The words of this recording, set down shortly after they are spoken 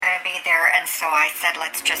going to be there, and so I said,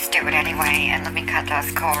 let's just do it anyway, and let me cut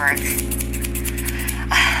those cords.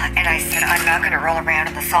 And I said, I'm not going to roll around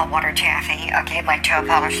in the saltwater taffy. Okay, my toe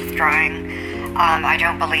polish is drying. I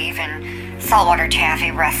don't believe in saltwater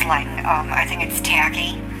taffy wrestling. I think it's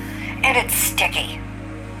tacky, and it's sticky.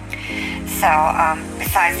 So,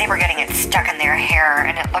 besides, they were getting it stuck in their hair,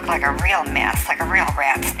 and it looked like a real mess, like a real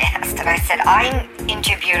rat's nest. And I said, I'm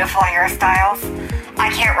into beautiful hairstyles. I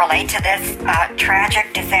can't relate to this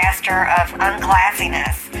tragic disaster of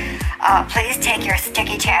unclassiness. Please take your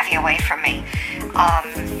sticky taffy away from me.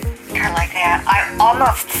 Kind of like that. I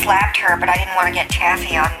almost slapped her, but I didn't want to get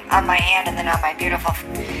taffy on my hand and then on my beautiful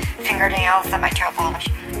fingernails and my toe polish.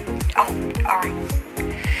 Oh, all right.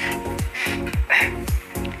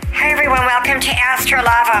 Hi everyone, welcome to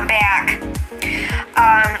Astrolove. I'm back.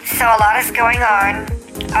 So a lot is going on.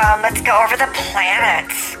 Let's go over the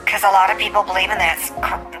planets, because a lot of people believe in that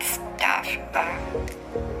stuff.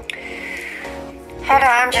 Hold on,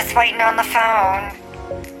 I'm just waiting on the phone.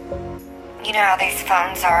 You know how these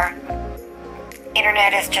phones are.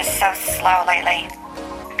 Internet is just so slow lately.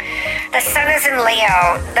 The sun is in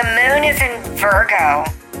Leo. The moon is in Virgo.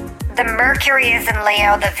 The Mercury is in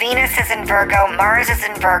Leo, the Venus is in Virgo, Mars is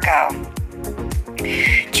in Virgo.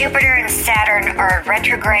 Jupiter and Saturn are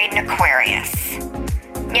retrograde in Aquarius.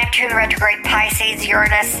 Neptune retrograde Pisces,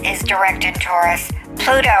 Uranus is direct in Taurus,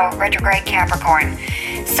 Pluto retrograde Capricorn.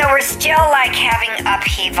 So we're still like having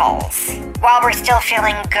upheavals while we're still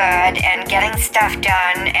feeling good and getting stuff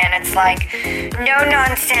done, and it's like no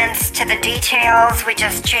nonsense to the details. We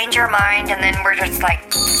just change our mind and then we're just like,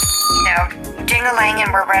 ding-a-ling,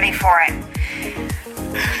 and we're ready for it.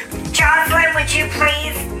 Jocelyn, would you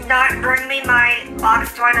please not bring me my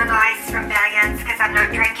boxed wine on ice from Baggins, because I'm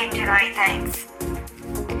not drinking tonight, thanks.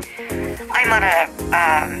 I'm on a,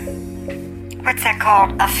 what's that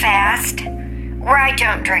called? A fast, where I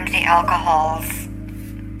don't drink the alcohols.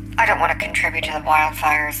 I don't want to contribute to the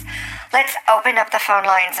wildfires. Let's open up the phone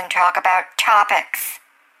lines and talk about topics.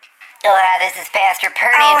 Oh, this is Pastor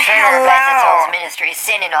Purdy from Blessed Souls Ministry.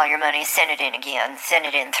 Send in all your money. Send it in again. Send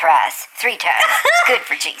it in thrice. 3 times. Good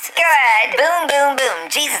for Jesus. Good. Boom, boom, boom.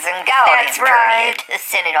 Jesus and God. That's right.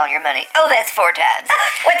 Send in all your money. Oh, that's 4 times.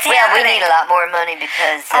 What's happening? happening? We need a lot more money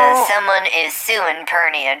because someone is suing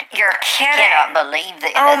Perniad. You're kidding. Cannot believe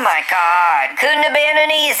this. Oh, my God. Couldn't have been an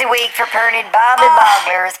easy week for Perniad. Bobby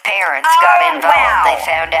Bogler's parents got involved. Wow. They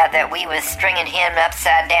found out that we was stringing him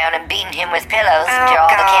upside down and beating him with pillows until all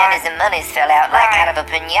the candies and monies fell out like out of a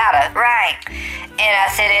piñata. Right. And I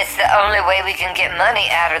said, it's the only way we can get money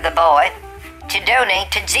out of the boy, to donate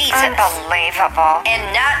to Jesus. Unbelievable. And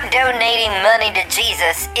not donating money to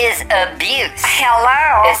Jesus is abuse.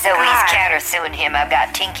 Hello. And so he's God. countersuing him. I've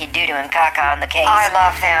got Tinky Doodoo and Kaka on the case. I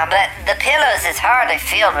love them. But the pillows is hardly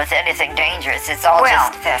filled with anything dangerous. It's all Well,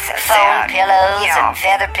 just this is foam sad. pillows Yeah. and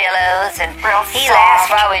feather pillows. And Real he soft. laughs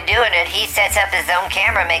while we're doing it. He sets up his own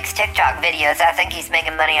camera, makes TikTok videos. I think he's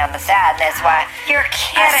making money on the side. That's why You're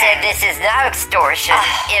kidding. I said this is not extortion.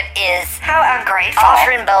 It is How ungrateful.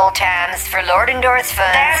 offering bowl times for Lord and Doris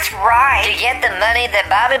Fund. That's right. To get the money that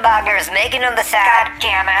Bobby Bogler is making on the side God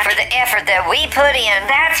damn it. for the effort that we put in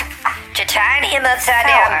That's to tying him upside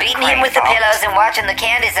So down, beating him with the ungrateful. pillows and watching the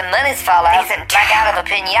candies and monies fall out He's in like out of a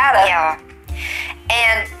piñata. yeah.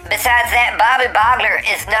 And besides that, Bobby Bogler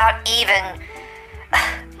is not even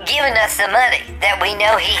giving us the money that we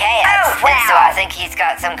know he has. Oh, wow. And so I think he's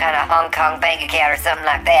got some kind of Hong Kong bank account or something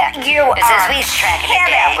like that. You and since are we're tracking it kidding.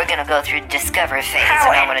 down, we're going to go through discovery phase, How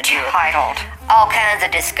and I'm going to do entitled. all kinds of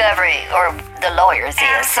discovery, or the lawyers is.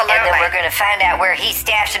 Absolutely. And then we're going to find out where he's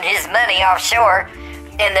stashing his money offshore,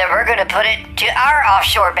 and then we're going to put it to our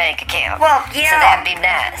offshore bank account. Well, yeah. So that'd be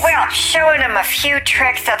nice. Well, showing them a few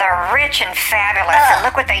tricks of the rich and fabulous, and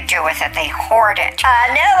look what they do with it. They hoard it. I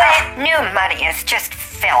know it. New money is just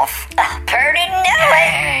filth. Purdy know it.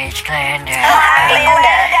 Hey, it's Glenda. Hi,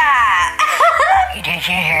 Did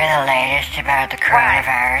you hear the latest about the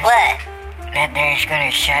coronavirus? What? That they're going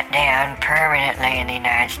to shut down permanently in the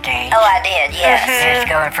United States. Oh, I did, yes. They're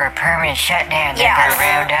going for a permanent shutdown. They're Yes. going to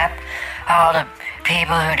round up all the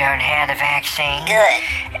people who don't have the vaccine. Good.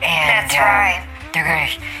 And That's right. they're going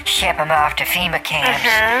to ship them off to FEMA camps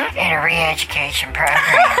in a re-education program.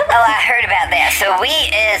 Oh, I heard about that. So we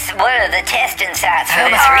is one of the testing sites for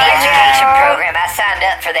this Oh, re-education no. program. I signed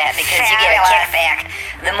up for that because you get a Fabulous. kickback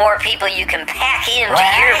the more people you can pack into What?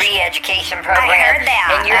 your re-education program. heard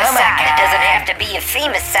that. And your Oh, my site. It doesn't God. have to be a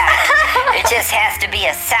FEMA site. It just has to be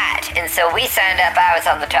a site. And so we signed up. I was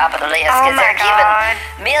on the top of the list Oh, because my they're God.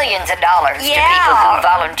 giving millions of dollars to Yeah. people who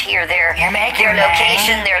volunteer their You're making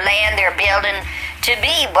location, money. their land, their building to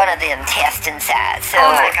be one of them testing sites. So,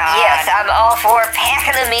 Oh my God. yes, I'm all for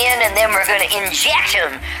packing them in, and then we're going to inject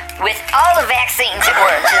them with all the vaccines at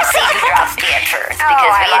once and see who drops dead first.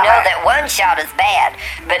 Because I we love know it. that one shot is bad,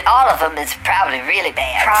 but all of them is probably really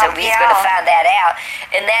bad. So we're going to find that out.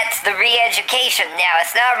 And that's the re-education. Now,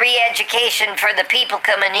 it's not re-education for the people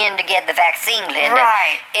coming in to get the vaccine, Linda.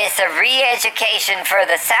 Right. It's a re-education for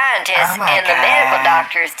the scientists Oh my and the medical God.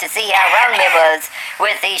 doctors to see how wrong they was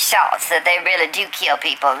with these shots, that they really do kill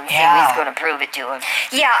people, and see who's Yeah. going to prove it to them.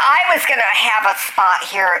 Yeah, I was going to have a spot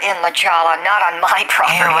here in La Jolla, not on my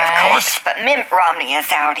property, of was? course, but Mitt Romney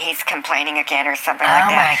is out. He's complaining again or something like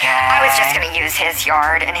Oh that. my God. I was just going to use his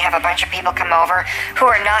yard and have a bunch of people come over who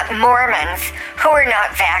are not Mormons, who are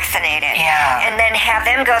not vaccinated. Yeah. And then have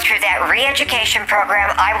them go through that re-education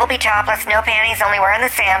program. I will be topless, no panties, only wearing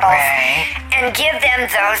the sandals. Right. And give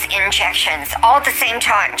them those injections all at the same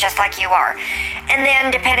time, just like you are. And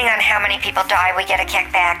then, depending on how many people die, we get a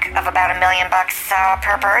kickback of about $1 million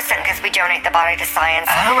per person because we donate the body to science.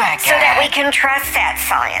 Oh my So that God. we can trust that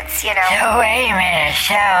science, you know? So wait a minute.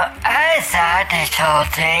 So I thought this whole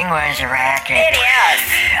thing was a racket. It is.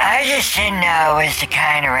 I just didn't know it was the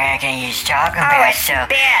kind of racket he's talking Oh, about. it's So,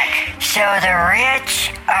 big. so the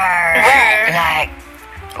rich are What? like.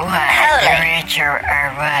 What? Holy. The rich are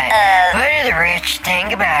what? What do the rich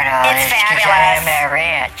think about all It's this? 'Cause fabulous. I'm not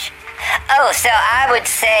rich. Oh, so I would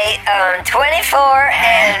say 24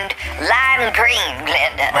 and lime green,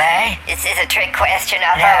 Glenda. What? Is this a trick question?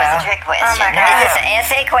 I thought it was a trick question. Oh, my God. Is this an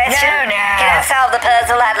essay question? No. Can I solve the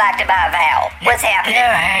puzzle? I'd like to buy a vowel. What's happening? No,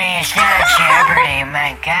 honey, it's not Jeopardy.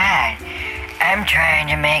 My God. I'm trying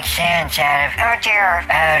to make sense out Oh, dear.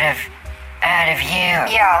 of you.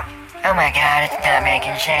 Yeah. Oh my God, it's not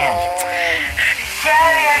making sense.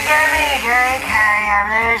 Sylvia, give me a drink, honey. I'm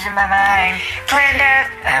losing my mind. Glenda,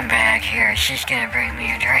 I'm back here. She's gonna bring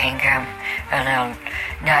me a drink. I'm a little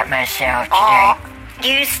not myself today.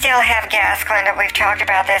 you still have gas, Glenda. We've talked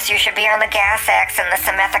about this. You should be on the Gas X and the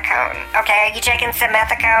simethicone. Okay? You taking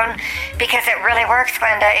simethicone? Because it really works,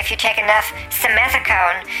 Glenda. If you take enough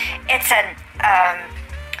simethicone, it's a,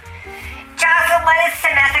 Jocelyn, what is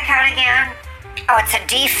simethicone again? Oh, it's a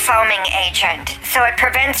defoaming agent. So it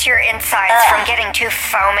prevents your insides from getting too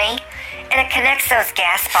foamy. And it connects those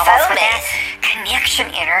gas bubbles with Foamy? that connection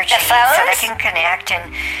energy. The So they foams? can connect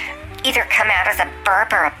and either come out as a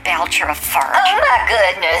burp or a belch or a fart. Oh my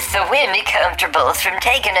goodness, the windy comfortables from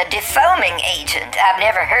taking a defoaming agent. I've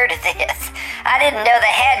never heard of this. I didn't know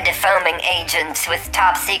they had defoaming agents with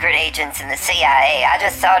top secret agents in the CIA. I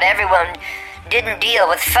just thought everyone didn't deal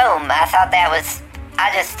with foam. I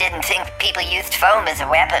just didn't think people used foam as a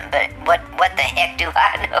weapon, but what the heck do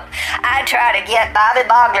I know? I try to get Bobby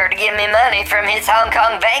Bogler to give me money from his Hong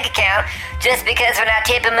Kong bank account just because when I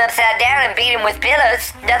tip him upside down and beat him with pillows,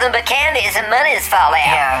 nothing but candies and monies fall out.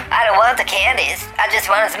 Yeah. I don't want the candies. I just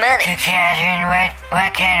want his money. So, Catherine, what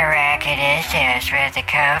kind of racket is this with the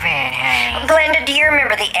COVID, honey? Glenda, do you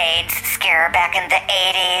remember the AIDS scare back in the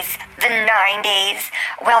 80s, the 90s?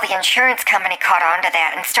 Well, the insurance company caught on to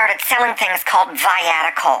that and started selling things called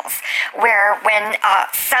viaticals, where when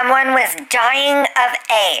someone was dying of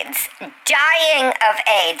AIDS,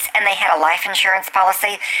 and they had a life insurance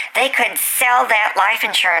policy, they could sell that life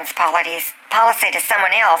insurance policy to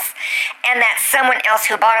someone else, and that someone else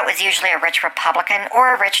who bought it was usually a rich Republican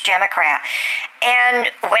or a rich Democrat. And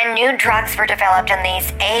when new drugs were developed and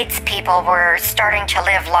these AIDS people were starting to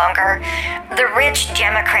live longer, the rich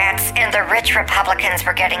Democrats and the rich Republicans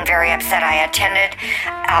were getting very upset. I attended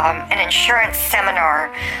an insurance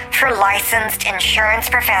seminar for licensed insurance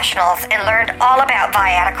professionals and learned all about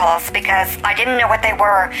viaticals because I didn't know what they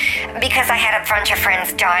were, because I had a bunch of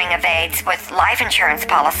friends dying of AIDS with life insurance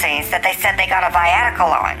policies that they said they got a viatical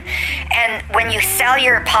on. And when you sell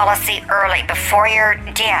your policy early, before you're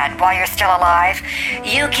dead, while you're still alive,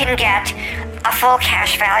 you can get a full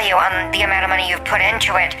cash value on the amount of money you've put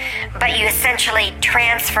into it, but you essentially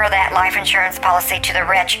transfer that life insurance policy to the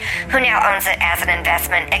rich, who now owns it as an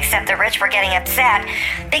investment, except the rich were getting upset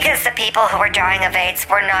because the people who were dying of AIDS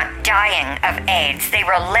were not dying of AIDS. They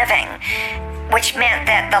were living, which meant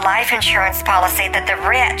that the life insurance policy that the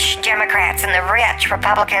rich Democrats and the rich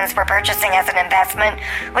Republicans were purchasing as an investment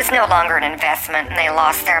was no longer an investment, and they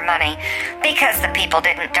lost their money because the people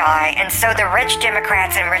didn't die. And so the rich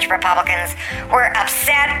Democrats and rich Republicans were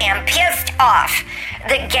upset and pissed off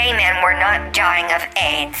that gay men were not dying of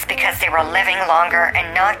AIDS because they were living longer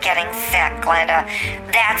and not getting sick, Glenda.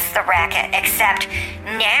 That's the racket. Except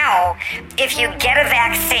now, if you get a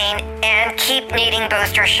vaccine and keep needing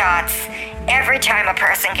booster shots, every time a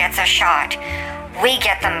person gets a shot, we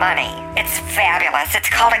get the money. It's fabulous. It's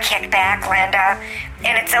called a kickback, Linda.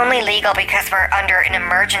 And it's only legal because we're under an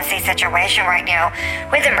emergency situation right now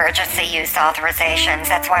with emergency use authorizations.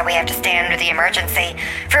 That's why we have to stay under the emergency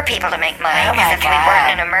for people to make money. Oh my Because if we weren't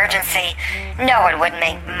in an emergency, no one would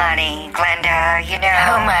make money, Glenda, you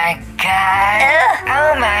know. Oh my God.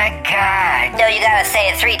 Oh my God. No, you gotta say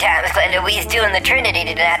it 3 times, Glenda. We's doing the Trinity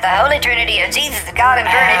tonight. The Holy Trinity of Jesus, God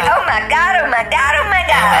incarnate. Oh my God, oh my God, oh my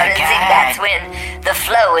God. Oh my And see, God. that's when the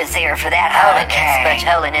flow is there for that holiness, Okay. much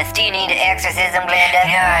holiness. Do you need an exorcism, Glenda?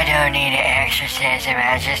 No, I don't need an exorcism.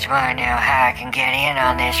 I just want to know how I can get in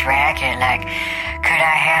on this racket. Like, could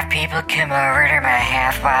I have people come over to my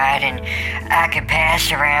half-wide and I could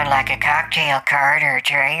pass around like a cocktail cart or a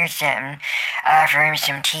tray or something, offer them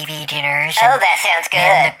some TV dinners Oh, and that sounds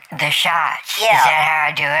then good. the shots. Yeah. Is that how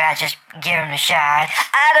I do it? I just give them the shots.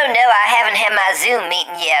 I don't know. I haven't had my Zoom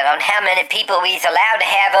meeting yet on how many people we's allowed to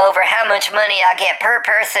have over, how much money I get per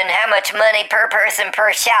person, how much money per person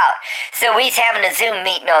per shot. So we's having a Zoom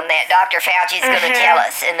meeting on that. Dr. Fauci's going to tell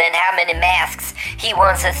us, and then how many masks he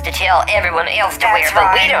wants us to tell everyone else to wear. That's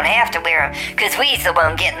But we right. don't have to wear them because we's the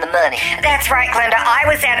one getting the money. That's right, Glenda. I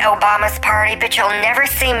was at Obama's party, but you'll never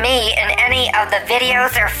see me in any of the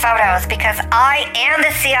videos or photos because I and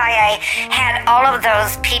the CIA had all of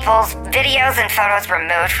those people's videos and photos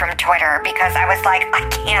removed from Twitter because I was like, I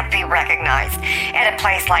can't be recognized at a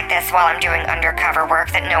place like this while I'm doing undercover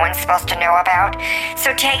work that no one's supposed to know about.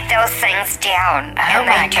 So take those things down. Oh And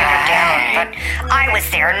my they took them down. God. But I was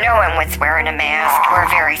there. No one was wearing a mask. We're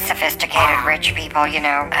very sophisticated rich people, you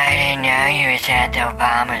know. I didn't know you was at the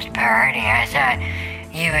Obama's party. I thought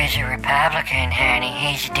you was a Republican, honey.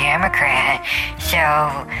 He's a Democrat. So,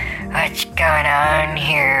 what's going on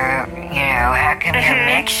here? You know, how come you're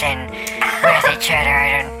mixing with each other?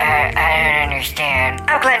 I don't understand.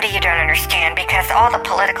 Oh, Glenda, you don't understand because all the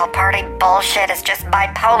political party bullshit is just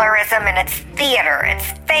bipolarism and it's theater.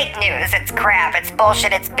 It's fake news. It's crap. It's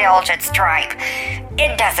bullshit. It's bilge. It's tripe.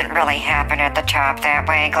 It doesn't really happen at the top that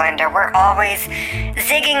way, Glenda. We're always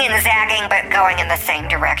zigging and zagging but going in the same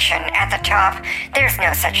direction. At the top, there's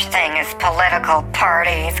no such thing as political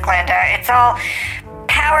parties, Glenda. It's all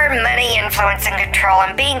power, money, influence, and control,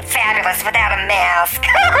 and being fabulous without a mask.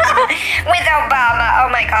 With Obama, oh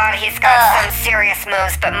my God, he's got some serious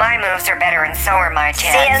moves, but my moves are better, and so are my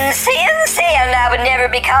tits. Sin. I would never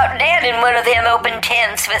be caught dead in one of them open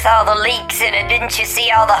tents with all the leaks in it. Didn't you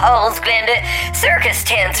see all the holes, Glenda? Circus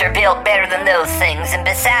tents are built better than those things, and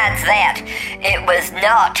besides that, it was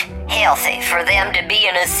not healthy for them to be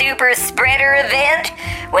in a super spreader event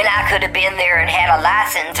when I could have been there and had a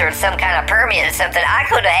license or some kind of permit or something. I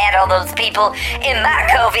could have had all those people in my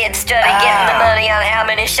COVID study getting the money on how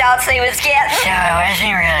many shots they was getting. So, it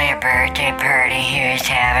wasn't really a birthday party he was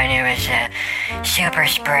having. It was a super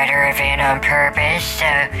spreader event on purpose. So,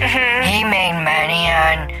 he made money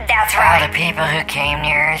on That's all right. the people who came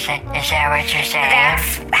near. Is that what you're saying?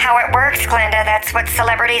 That's how it works, Glenda. That's what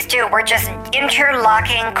celebrities do. We're just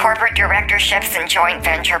interlocking corporate directorships and joint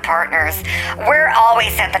venture partners. We're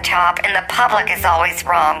always at the top, and the public is always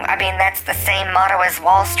wrong. I mean, that's the same motto as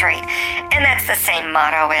Wall Street, and that's the same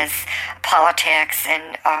motto as politics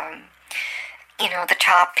and, the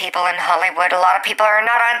top people in Hollywood. A lot of people are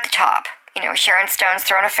not at the top. You know, Sharon Stone's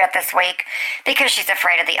thrown a fit this week because she's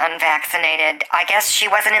afraid of the unvaccinated. I guess she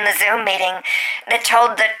wasn't in the Zoom meeting that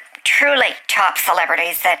told the truly top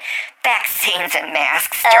celebrities that vaccines and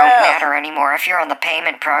masks don't matter anymore if you're on the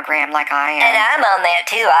payment program like I am. And I'm on that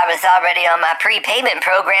too. I was already on my prepayment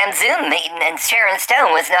program Zoom meeting, and Sharon Stone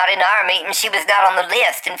was not in our meeting. She was not on the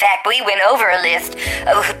list. In fact, we went over a list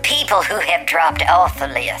of people who have dropped off the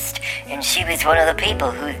list, and she was one of the people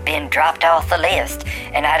who's been dropped off the list.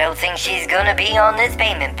 And I don't think she's gonna be on this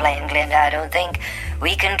payment plan, Glenda. I don't think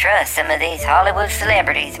we can trust some of these Hollywood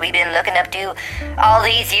celebrities we've been looking up to all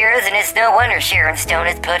these years, and it's no wonder Sharon Stone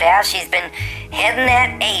has put out she's been heading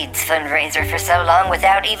that AIDS fundraiser for so long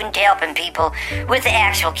without even helping people with the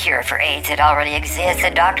actual cure for AIDS that already exists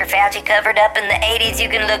that Dr. Fauci covered up in the 80s. You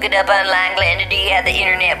can look it up online, Glenda. Do you have the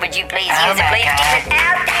internet? Would you please Oh use it? my Please God. keep it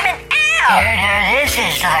out. Damn it, out! This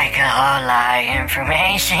is like a whole lot of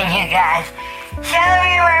information, you guys. Tell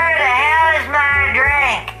me where the hell is my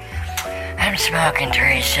drink? I'm smoking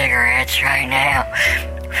 3 cigarettes right now.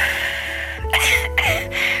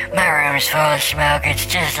 My room's full of smoke. It's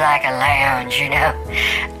just like a lounge, you know?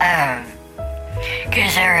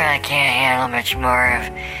 'Cause I really can't handle much more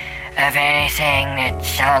of anything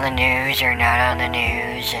that's on the news or not on the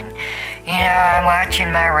news. And, I'm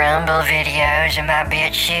watching my Rumble videos and my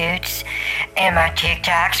BitChutes and my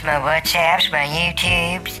TikToks, my WhatsApps, my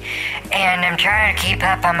YouTubes. And I'm trying to keep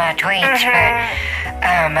up on my tweets, but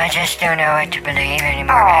I just don't know what to believe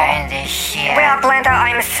anymore behind this shit. Well, Glenda,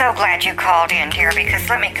 I'm so glad you called in here because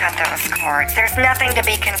let me cut those cords. There's nothing to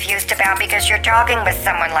be confused about because you're talking with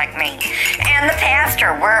someone like me. And the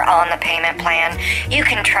pastor, we're on the payment plan. You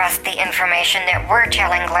can trust the information that we're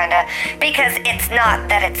telling Glenda because it's not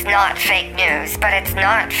that it's not fake news, but it's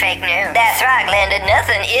not fake news. That's right, Glenda.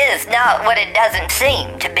 Nothing is not what it doesn't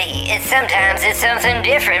seem to be. Sometimes it's something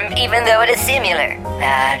different, even though it is similar.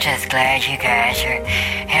 I'm just glad you guys are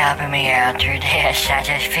helping me out through this. I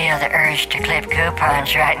just feel the urge to clip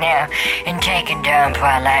coupons right now and take a dump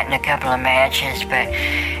while lighting a couple of matches, but,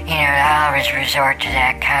 I always resort to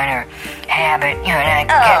that kind of habit, and I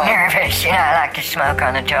get nervous, I like to smoke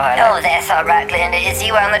on the toilet. Oh, that's all right, Glenda. Is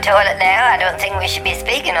you on the toilet now? I don't think we should be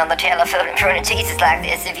speaking on the telephone in front of Jesus like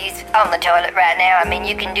this. If you's on the toilet right now,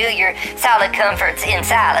 you can do your solid comforts in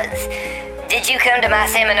silence. Did you come to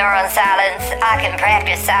my seminar on silence? I can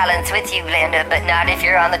practice silence with you, Glenda, but not if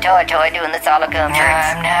you're on the toy doing the solid comforts. No,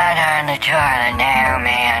 I'm not on the toilet now,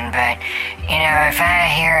 man, but, if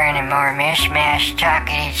I hear any more mishmash,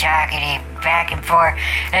 chockety, back and forth,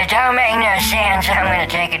 it don't make no sense. I'm gonna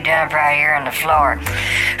take a dump right here on the floor.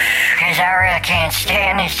 Because I really can't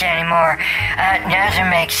stand this anymore. Nothing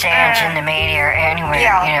makes sense in the media or anywhere,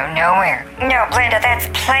 nowhere. No, Glenda, that's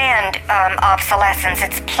planned obsolescence.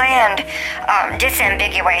 It's planned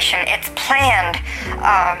disambiguation. It's planned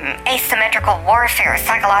asymmetrical warfare,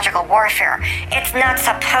 psychological warfare. It's not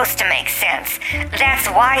supposed to make sense. That's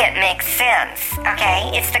why it makes sense, okay?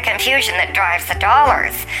 It's the confusion that drives the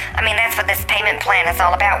dollars. That's what this payment plan is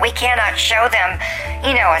all about. We cannot show them,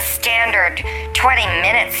 a standard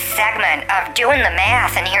 20-minute segment of doing the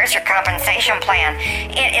math and here's your compensation plan.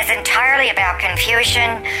 It is entirely about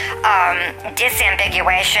confusion,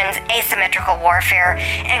 disambiguations, asymmetrical warfare,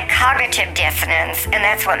 and cognitive dissonance. And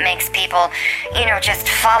that's what makes people, just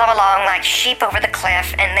follow along like sheep over the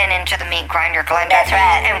cliff and then into the meat grinder, Glenda. That's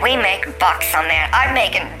right. And we make bucks on that. I'm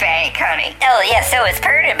making bank, honey. Oh, yeah, so it's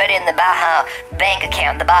Purdy, but in the Baha bank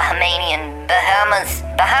account, the Bahamanians,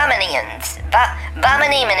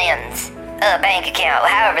 bank account,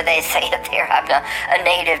 however they say it there. I'm not a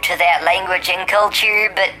native to that language and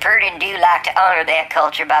culture, but Purdy do like to honor that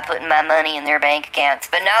culture by putting my money in their bank accounts,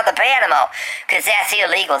 but not the Panama, because that's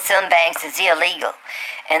illegal. Some banks is illegal,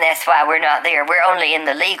 and that's why we're not there. We're only in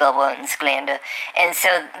the legal ones, Glenda. And so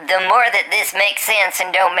the more that this makes sense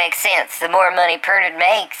and don't make sense, the more money Purdy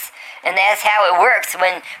makes. And that's how it works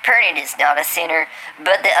when Pernod is not a sinner,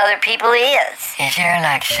 but the other people is. Is there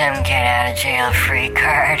like some get out of jail free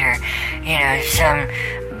card or, some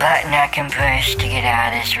button I can push to get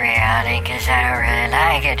out of this reality? Because I don't really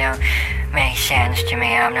like it. Don't make sense to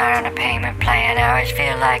me. I'm not on a payment plan. I always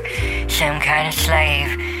feel like some kind of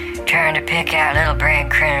slave trying to pick out little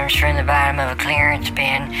breadcrumbs from the bottom of a clearance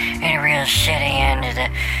bin in a real shitty end of the,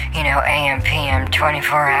 AM/PM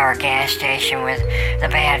 24-hour gas station with the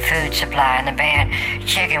bad food supply and the bad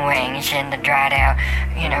chicken wings and the dried out,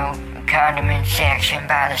 condiment section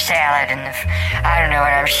by the salad and I don't know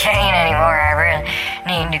what I'm saying anymore. I really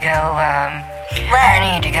need to go, I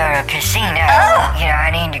need to go to a casino. Oh.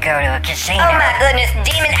 I need to go to a casino. Oh my goodness,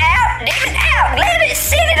 demon out, Glenda,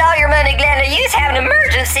 send it all your money, Glenda. You have an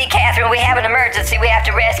emergency, Catherine. We have an emergency. We have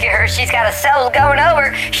to rescue her. She's got a soul going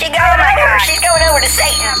over. She's going over to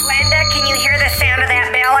Satan. Glenda, can you hear the sound of that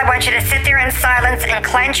bell? I want you to sit there in silence and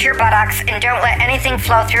clench your buttocks and don't let anything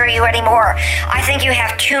flow through you anymore. I think you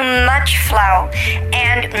have too much flow,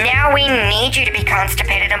 and now we need you to be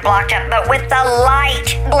constipated and blocked up, but with the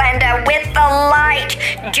light, Glenda, with the light.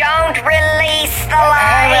 Don't release the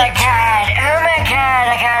light. Oh my god,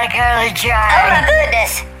 I gotta go to the job. Oh my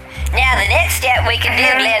goodness. Now the next step we can do,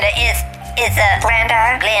 Glenda, is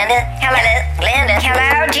Glenda. Hello, Glenda.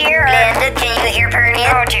 Hello, dear. Glenda, can you hear Purdy?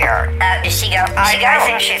 Oh, dear. Does she go? I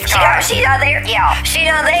think she's gone. She's not there? Yeah. She's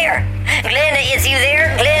not there. Glenda, is you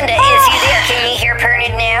there? Glenda, is you there? Can you hear Purdy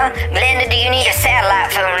now? Glenda, do you need a satellite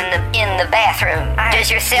phone in the bathroom? Does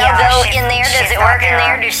your cell go in there? Does it work in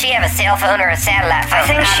there? Does she have a cell phone or a satellite phone? I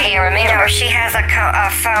think can't remember. No, she has a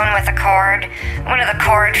phone with a cord. One of the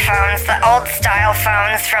cord phones, the old style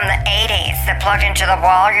phones from the 80s that plugged into the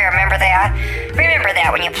wall. You remember that? Remember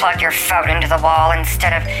that when you plugged your phone into the wall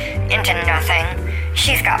instead of into nothing?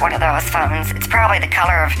 She's got one of those phones. It's probably the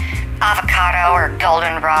color of avocado or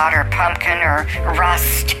goldenrod or pumpkin or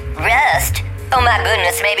rust. Rust? Oh my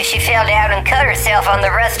goodness, maybe she fell down and cut herself on the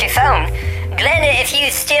rusty phone. Glenda, if you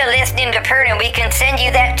still listening to Purdy, we can send you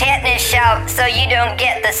that tetanus shot so you don't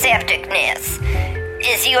get the septicness.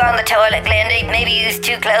 Is you on the toilet, Glenda? Maybe you was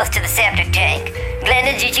too close to the septic tank.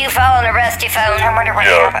 Glenda, did you fall on a rusty phone? I wonder what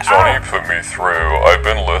happened. Johnny put me through. I've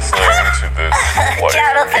been listening to this,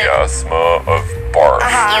 Jonathan. miasma of barf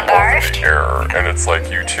You on barfed? the air, and it's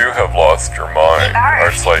like you too have lost your mind. You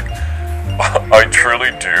barfed. It's like I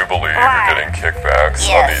truly do believe What? you're getting kickbacks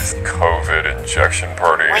on Yes. these COVID injection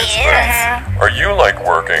parties. We but is. are you like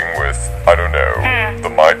working with, I don't know, the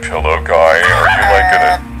My Pillow guy? Are you like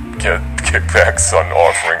gonna get kickbacks on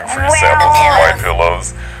offering free Well, samples of My yes.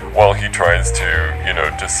 Pillows while he tries to,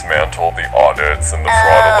 dismantle the audits and the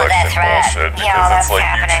fraud Oh, election that's right. bullshit? Yeah, Because that's it's like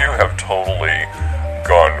happening. you two have totally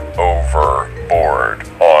gone overboard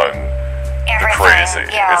on the Everything. crazy.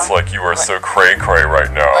 Yeah. It's like you are so cray-cray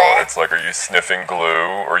right now. What? It's like, are you sniffing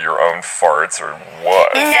glue or your own farts or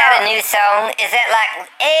what? Is that a new song? Is that like,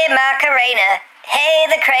 hey Macarena, hey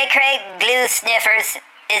the cray cray glue sniffers?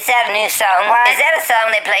 Is that a new song? What? Is that a song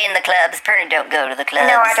they play in the clubs? Perna don't go to the clubs.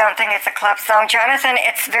 No, I don't think it's a club song, Jonathan.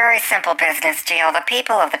 It's very simple business deal. The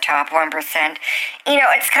people of the top 1%.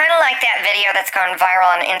 It's kind of like that video that's gone viral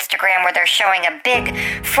on Instagram where they're showing a big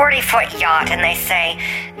 40-foot yacht and they say,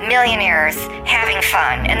 millionaires having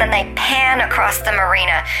fun. And then they pan across the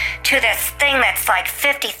marina to this thing that's like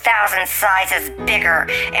 50,000 sizes bigger.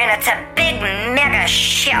 And it's a big mega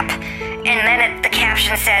ship. And then the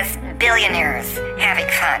caption says, billionaires having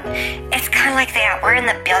fun. It's kind of like that. We're in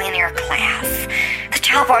the billionaire class. The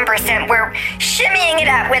top 1%, we're shimmying it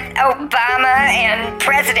up with Obama and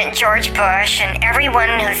President George Bush and everyone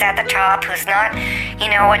who's at the top who's not,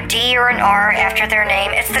 a D or an R after their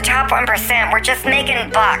name. It's the top 1%. We're just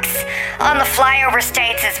making bucks on the flyover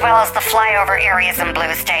states as well as the flyover areas in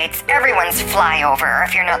blue states. Everyone's flyover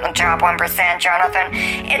if you're not in the top 1%, Jonathan.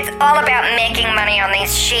 It's all about making money on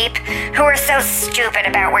these sheep who are so stupid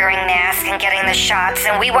about wearing masks and getting the shots,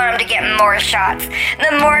 and we want them to get more shots.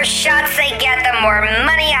 The more shots they get, the more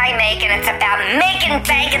money I make, and it's about making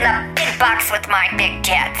bank and the big bucks with my big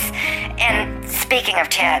tits. And speaking of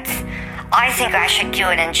tits, I think I should do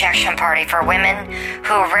an injection party for women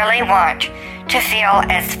who really want to feel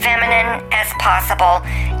as feminine as possible,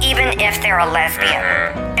 even if they're a lesbian.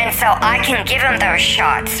 And so I can give them those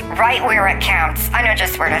shots right where it counts. I know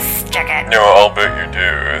just where to stick it. No, I'll bet you do.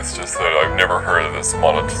 It's just that I've never heard of this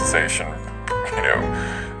monetization,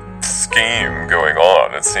 scheme going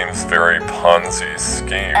on. It seems very Ponzi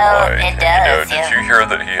scheme. Oh, it does, Did you hear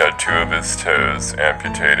that he had 2 of his toes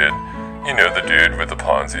amputated? The dude with the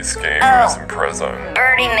Ponzi scheme who was in prison.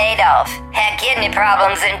 Bernie Madoff had kidney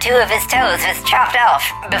problems and 2 of his toes was chopped off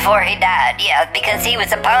before he died. Yeah, because he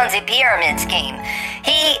was a Ponzi pyramid scheme.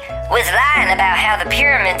 He was lying about how the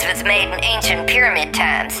pyramids was made in ancient pyramid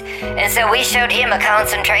times. And so we showed him a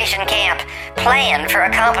concentration camp plan for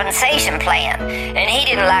a compensation plan. And he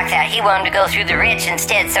didn't like that. He wanted to go through the rich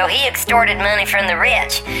instead. So he extorted money from the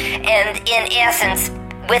rich. And in essence,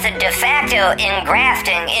 with a de facto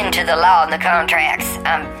engrafting into the law and the contracts.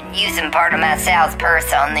 I'm using part of my Sal's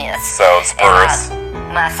purse on this. Sal's purse?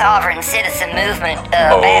 My sovereign citizen movement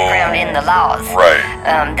background in the laws. Right.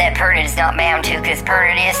 That Pernod is not bound to because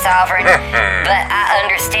Pernod is sovereign. But I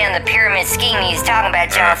understand the pyramid scheme he's talking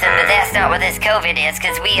about, Jonathan, but that's not what this COVID is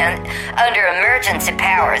because we under emergency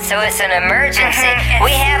powers. So it's an emergency.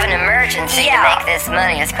 We have an emergency to make this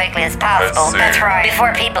money as quickly as possible. That's right.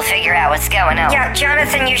 Before people figure out what's going on. Yeah,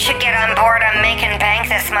 Jonathan, you should get on board. I'm making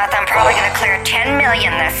bank this month. I'm probably going to clear $10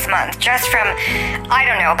 million this month just from, I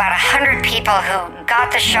don't know, about 100 people who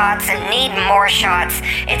got the shots and need more shots.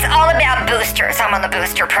 It's all about boosters. I'm on the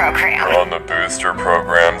booster program. On the booster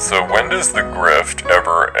program. So when does the grift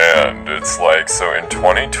ever end? It's like, so in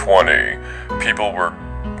 2020, people were,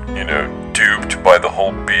 duped by the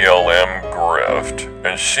whole BLM grift,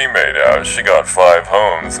 and she made out. She got 5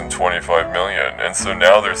 homes and 25 million, and so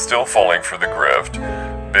now they're still falling for the grift.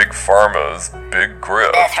 Big Pharma's big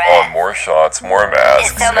grift That's right. on more shots, more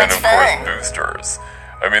masks, It's so much and of fun. course boosters.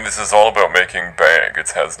 I mean, this is all about making bank. It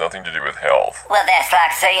has nothing to do with health. Well, that's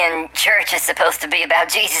like saying church is supposed to be about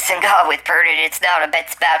Jesus and God with Pernod. It's not.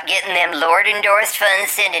 It's about getting them Lord-endorsed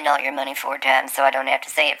funds. Send in all your money 4 times so I don't have to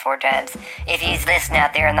say it 4 times. If you's listening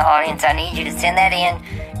out there in the audience, I need you to send that in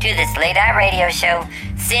to this late-night radio show.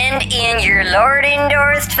 Send in your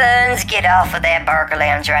Lord-endorsed funds. Get off of that Barker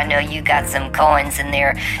Lounger. I know you got some coins in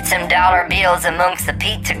there. Some dollar bills amongst the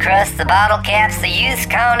pizza crust, the bottle caps, the used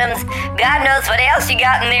condoms. God knows what else you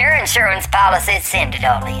got in there. Insurance policies. Send it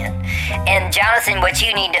all in. And Jonathan, what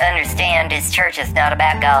you need to understand is church is not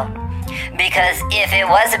about God. Because if it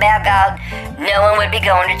was about God, no one would be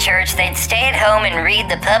going to church. They'd stay at home and read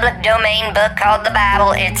the public domain book called the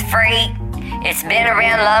Bible. It's free. It's been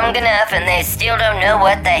around long enough and they still don't know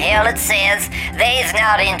what the hell it says. They's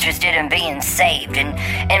not interested in being saved and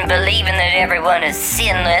believing that everyone is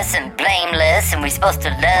sinless and blameless and we're supposed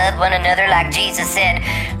to love one another like Jesus said,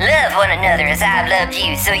 love one another as I've loved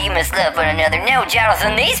you, so you must love one another. No,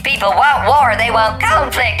 Jonathan, these people want war. They want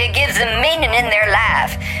conflict. It gives them meaning in their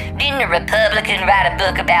life. Didn't a Republican write a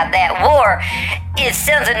book about that? War is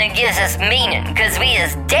something that gives us meaning, because we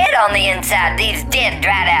is dead on the inside, these dead,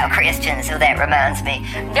 dried-out Christians. So that reminds me.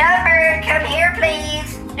 Dumbird, come here,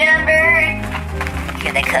 please. Dumbird.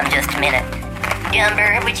 Here they come, just a minute.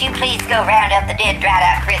 Dumbird, would you please go round up the dead,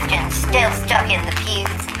 dried-out Christians still stuck in the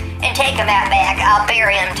pews and take them out back? I'll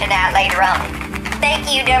bury them tonight later on.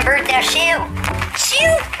 Thank you, Dumbird. Now shoo.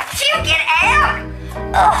 Shoo! Shoo, get out!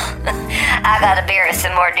 Oh, I gotta bury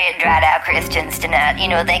some more dead, dried-out Christians tonight. You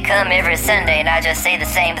know, they come every Sunday and I just say the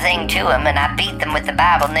same thing to them and I beat them with the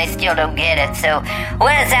Bible and they still don't get it. So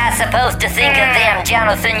what is I supposed to think of them,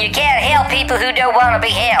 Jonathan? You can't help people who don't want to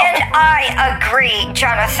be helped. And I agree,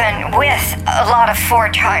 Jonathan, with a lot of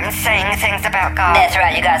 4 times saying things about God. That's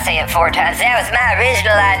right, you gotta say it 4 times. That was my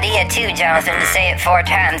original idea too, Jonathan, to say it 4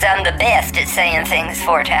 times. I'm the best at saying things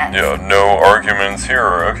 4 times. Yeah, no arguments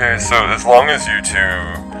here. Okay, so as long as you two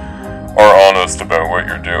are honest about what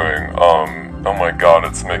you're doing, oh my god,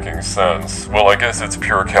 it's making sense. Well, I guess it's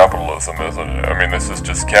pure capitalism, isn't it? I mean, this is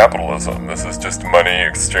just capitalism. This is just money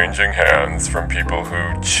exchanging hands from people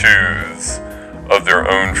who choose of their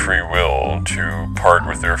own free will to part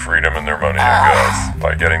with their freedom and their money, I guess,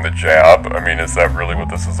 by getting the jab. I mean, is that really what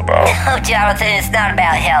this is about? Oh, Jonathan, it's not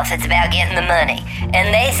about health, it's about getting the money.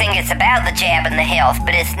 And they think it's about the jab and the health,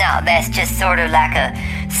 but it's not. That's just sort of like a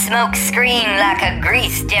smoke screen, like a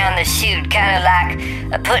grease down the chute, kind of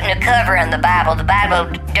like putting a cover on the Bible. The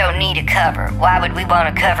Bible don't need a cover. Why would we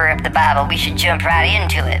want to cover up the Bible? We should jump right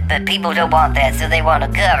into it. But people don't want that, so they want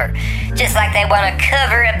a cover. Just like they want to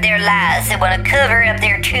cover up their lies. They want to cover up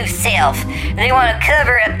their true self. They want to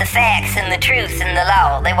cover up the facts and the truth and the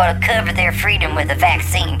law. They want to cover their freedom with a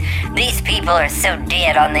vaccine. These people are so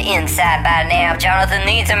dead on the inside by now, Jonathan.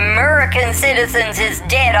 These American citizens is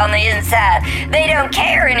dead on the inside. They don't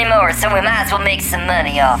care anymore, so we might as well make some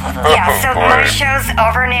money off of them. Yeah, so my show's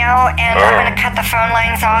over now, and I'm gonna cut the phone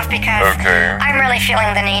lines off because I'm really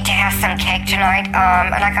feeling the need to have some cake tonight,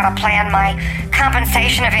 and I gotta plan my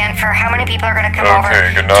compensation event for how many people are gonna come over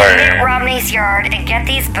good to night. Mitt Romney's yard and get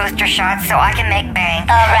these booster shots so I can make bank.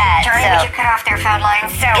 Alright, Johnny, so would you cut off their phone lines?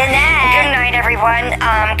 So, Good night. Good night, everyone.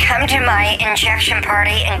 Come to my injection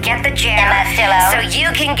party and get the jab. Am I still out? So you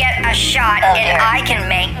can get a shot Oh, and dear. I can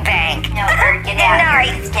make bank. No, Bert, get out.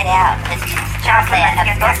 night. Let's get out. Let's stop that. I'm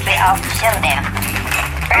supposed to be off the show now.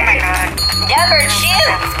 Oh my god. Dumbird,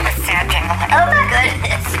 shoot! A sad jingle. Oh my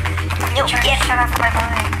goodness. No, get Shut off my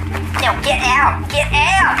line. No, get out! Get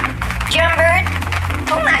out! Jumbird!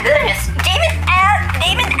 Oh my goodness! Demon out!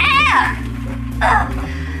 Demon out!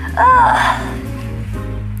 Oh.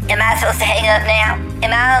 Am I supposed to hang up now?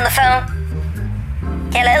 Am I on the phone?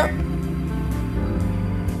 Hello?